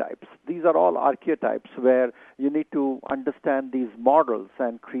archetypes, these are all archetypes where you need to understand these models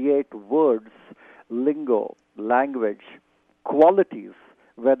and create words, lingo, language, qualities,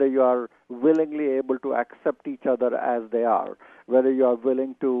 whether you are willingly able to accept each other as they are, whether you are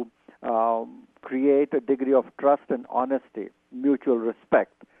willing to create a degree of trust and honesty, mutual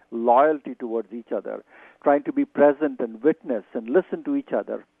respect, loyalty towards each other, trying to be present and witness and listen to each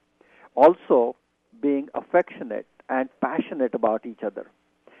other, also being affectionate and passionate about each other,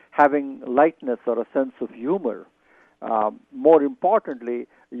 having lightness or a sense of humor. More importantly,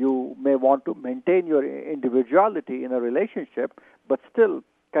 you may want to maintain your individuality in a relationship, but still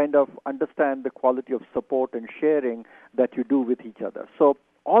kind of understand the quality of support and sharing that you do with each other. So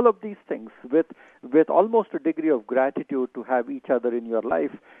all of these things with almost a degree of gratitude to have each other in your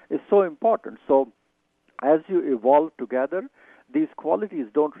life is so important. So as you evolve together, these qualities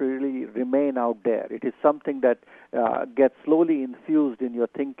don't really remain out there. It is something that gets slowly infused in your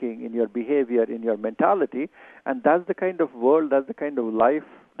thinking, in your behavior, in your mentality, and that's the kind of world, that's the kind of life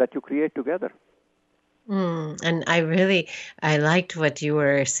that you create together. And I liked what you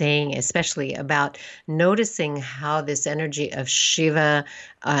were saying, especially about noticing how this energy of Shiva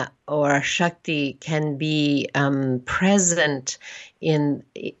or Shakti can be present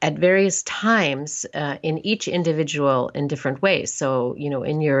at various times in each individual in different ways. So,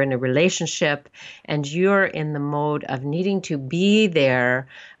 you're in a relationship and you're in the mode of needing to be there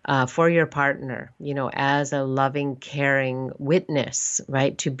for your partner, as a loving, caring witness,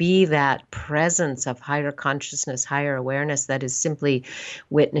 right? To be that presence of higher consciousness, higher awareness that is simply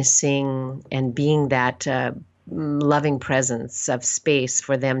witnessing and being that loving presence of space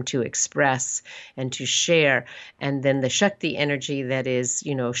for them to express and to share. And then the Shakti energy that is,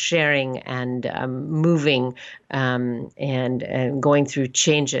 sharing and moving and going through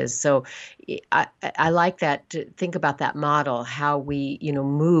changes. So I like that, to think about that model, how we,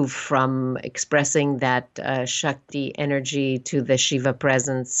 move from expressing that Shakti energy to the Shiva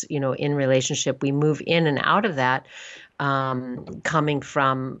presence, in relationship. We move in and out of that. Coming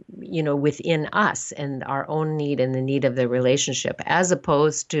from, within us and our own need and the need of the relationship, as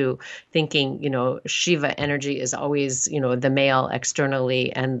opposed to thinking, Shiva energy is always, the male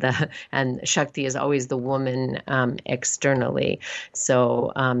externally and Shakti is always the woman externally.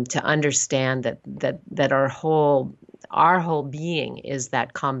 So to understand that our whole being is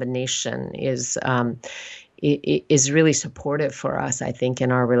that combination is really supportive for us, I think,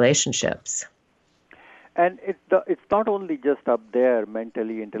 in our relationships. And it's not only just up there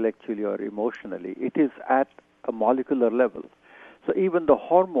mentally, intellectually, or emotionally. It is at a molecular level. So even the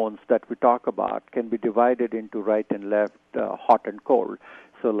hormones that we talk about can be divided into right and left, hot and cold.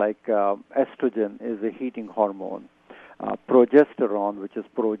 So like estrogen is a heating hormone. Progesterone, which is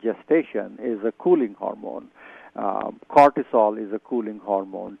progestation, is a cooling hormone. Cortisol is a cooling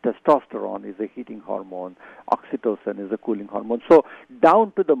hormone. Testosterone is a heating hormone. Oxytocin is a cooling hormone. So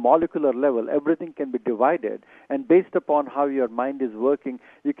down to the molecular level, everything can be divided. And based upon how your mind is working,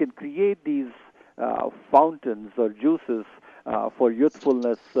 you can create these fountains or juices for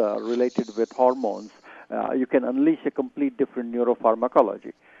youthfulness related with hormones. You can unleash a complete different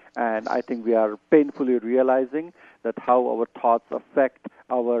neuropharmacology. And I think we are painfully realizing that how our thoughts affect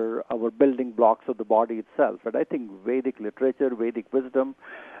our building blocks of the body itself. And I think Vedic literature, Vedic wisdom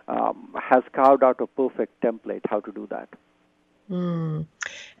has carved out a perfect template how to do that.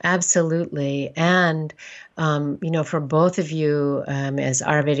 Absolutely. And, for both of you as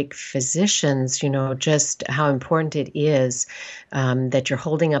Ayurvedic physicians, just how important it is that you're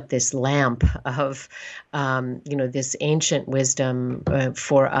holding up this lamp of, this ancient wisdom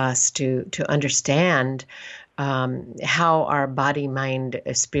for us to understand how our body, mind,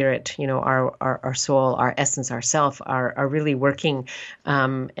 spirit, our soul, our essence, our self are really working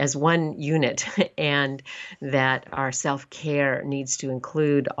as one unit, and that our self-care needs to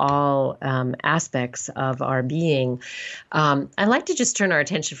include all aspects of our being. I'd like to just turn our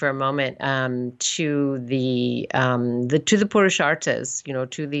attention for a moment to the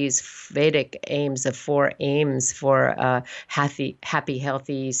Purusharthas, to these Vedic aims of 4 aims for a happy,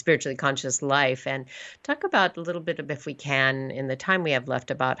 healthy, spiritually conscious life, and talk about a little bit, if we can, in the time we have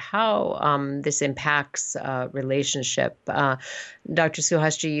left, about how this impacts relationship. Dr.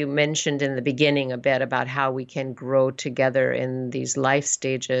 Suhas, you mentioned in the beginning a bit about how we can grow together in these life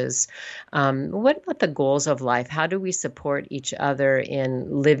stages. What about the goals of life? How do we support each other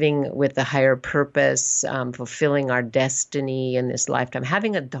in living with a higher purpose, fulfilling our destiny in this lifetime,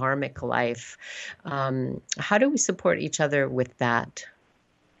 having a dharmic life? How do we support each other with that?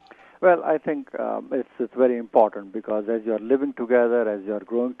 Well, I think it's very important, because as you're living together, as you're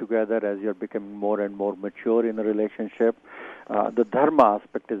growing together, as you're becoming more and more mature in a relationship, the dharma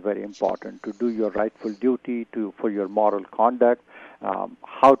aspect is very important, to do your rightful duty, for your moral conduct,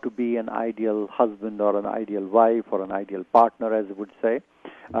 how to be an ideal husband or an ideal wife or an ideal partner, as we would say,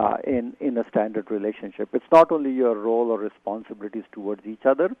 in a standard relationship. It's not only your role or responsibilities towards each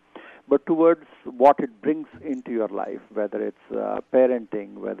other, but towards what it brings into your life, whether it's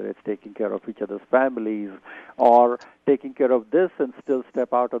parenting, whether it's taking care of each other's families, or taking care of this and still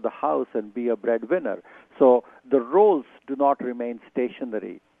step out of the house and be a breadwinner. So the roles do not remain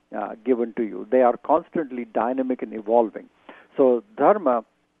stationary, given to you. They are constantly dynamic and evolving. So dharma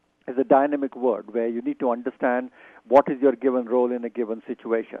is a dynamic word where you need to understand what is your given role in a given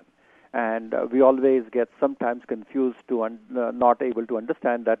situation. And we always get sometimes confused to not able to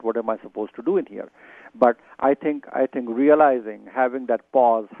understand that what am I supposed to do in here. But I think realizing, having that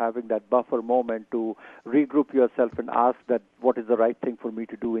pause, having that buffer moment to regroup yourself and ask that what is the right thing for me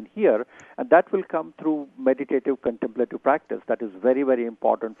to do in here, and that will come through meditative contemplative practice. That is very, very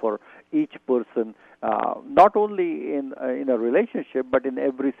important for each person, not only in a relationship, but in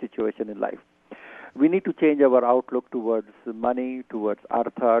every situation in life. We need to change our outlook towards money, towards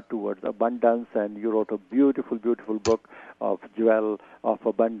artha, towards abundance, and you wrote a beautiful, beautiful book of Jewel of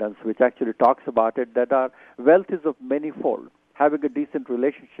Abundance, which actually talks about it, that our wealth is of manyfold. Having a decent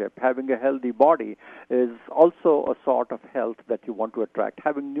relationship, having a healthy body is also a sort of health that you want to attract.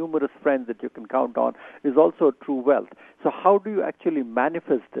 Having numerous friends that you can count on is also a true wealth. So how do you actually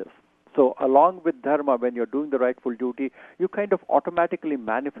manifest this? So along with dharma, when you're doing the rightful duty, you kind of automatically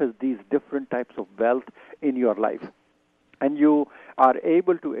manifest these different types of wealth in your life. And you are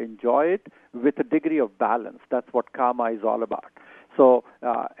able to enjoy it with a degree of balance. That's what karma is all about. So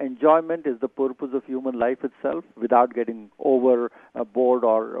enjoyment is the purpose of human life itself, without getting bored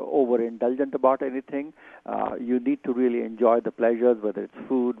or overindulgent about anything. You need to really enjoy the pleasures, whether it's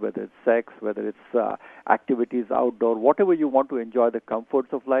food, whether it's sex, whether it's activities outdoor, whatever you want to enjoy, the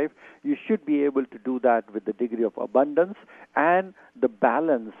comforts of life. You should be able to do that with the degree of abundance and the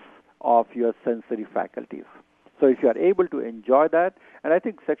balance of your sensory faculties. So if you are able to enjoy that, and I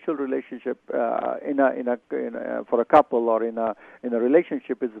think sexual relationship for a couple or in a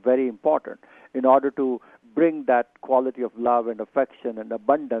relationship is very important in order to bring that quality of love and affection and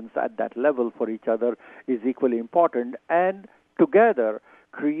abundance at that level for each other is equally important, and together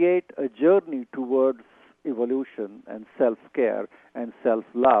create a journey towards evolution and self-care and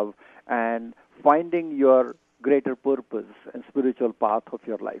self-love and finding your greater purpose and spiritual path of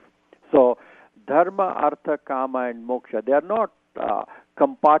your life. So dharma, artha, kama, and moksha. They are not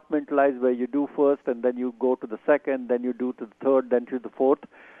compartmentalized where you do first and then you go to the second, then you do to the third, then to the fourth.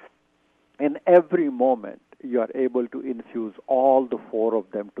 In every moment, you are able to infuse all the four of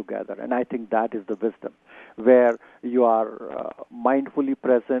them together. And I think that is the wisdom, where you are mindfully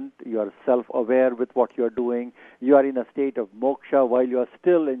present, you are self-aware with what you are doing, you are in a state of moksha while you are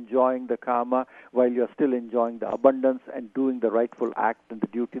still enjoying the kama, while you are still enjoying the abundance and doing the rightful act and the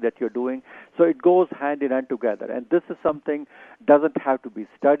duty that you're doing. So it goes hand in hand together. And this is something doesn't have to be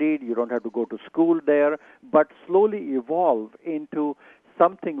studied, you don't have to go to school there, but slowly evolve into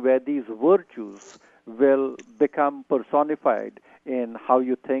something where these virtues will become personified in how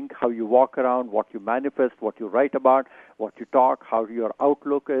you think, how you walk around, what you manifest, what you write about, what you talk, how your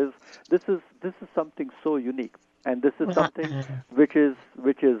outlook is. This is something so unique, and this is something which is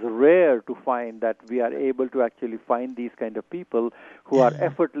rare to find, that we are able to actually find these kind of people who are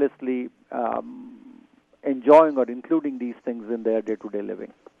effortlessly enjoying or including these things in their day-to-day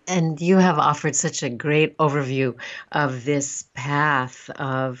living. And you have offered such a great overview of this path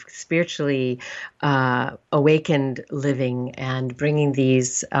of spiritually awakened living and bringing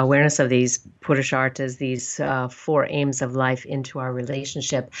these awareness of these purusharthas, these four aims of life into our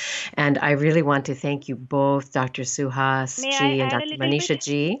relationship. And I really want to thank you both, Dr. Suhas Ji and Dr. Manisha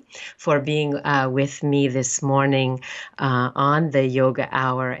Ji, for being with me this morning on the Yoga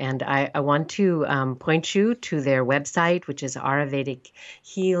Hour. And I want to point you to their website, which is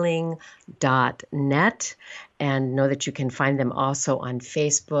ayurvedichealing.net, and know that you can find them also on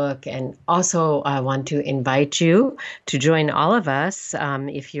Facebook. And also I want to invite you to join all of us.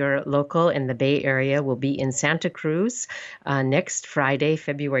 If you're local in the Bay Area, we'll be in Santa Cruz next Friday,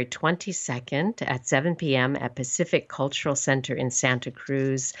 February 22nd at 7 p.m. at Pacific Cultural Center in Santa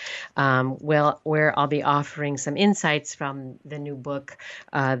Cruz, where I'll be offering some insights from the new book,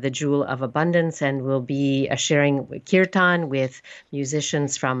 The Jewel of Abundance, and we'll be sharing kirtan with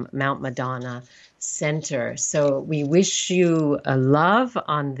musicians from Mount Madonna Center. So we wish you love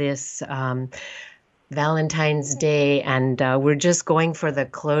on this Valentine's Day, and we're just going for the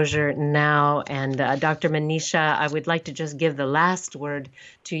closure now. And Dr. Manisha, I would like to just give the last word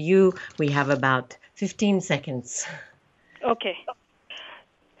to you. We have about 15 seconds. Okay.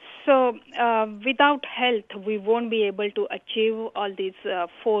 So without health, we won't be able to achieve all these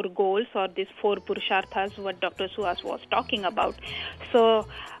four goals or these four purusharthas, what Dr. Suhas was talking about. So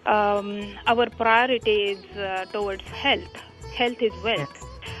our priority is towards health. Health is wealth.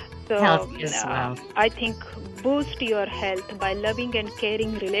 So I think boost your health by loving and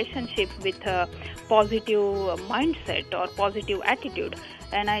caring relationship with a positive mindset or positive attitude.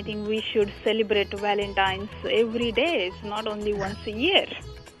 And I think we should celebrate Valentine's every day, not only once a year.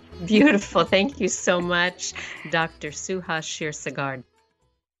 Beautiful. Thank you so much, Dr. Suhas Kshirsagar.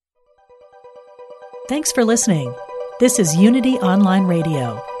 Thanks for listening. This is Unity Online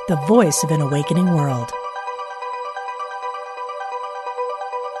Radio, the voice of an awakening world.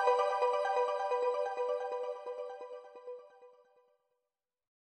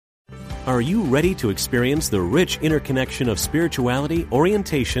 Are you ready to experience the rich interconnection of spirituality,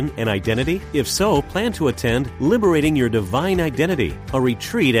 orientation, and identity? If so, plan to attend Liberating Your Divine Identity, a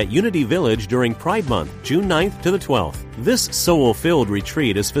retreat at Unity Village during Pride Month, June 9th to the 12th. This soul-filled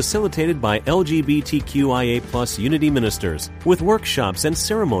retreat is facilitated by LGBTQIA+ Unity ministers, with workshops and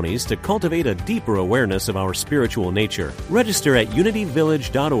ceremonies to cultivate a deeper awareness of our spiritual nature. Register at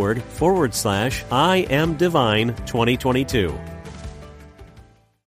unityvillage.org/I Am Divine 2022.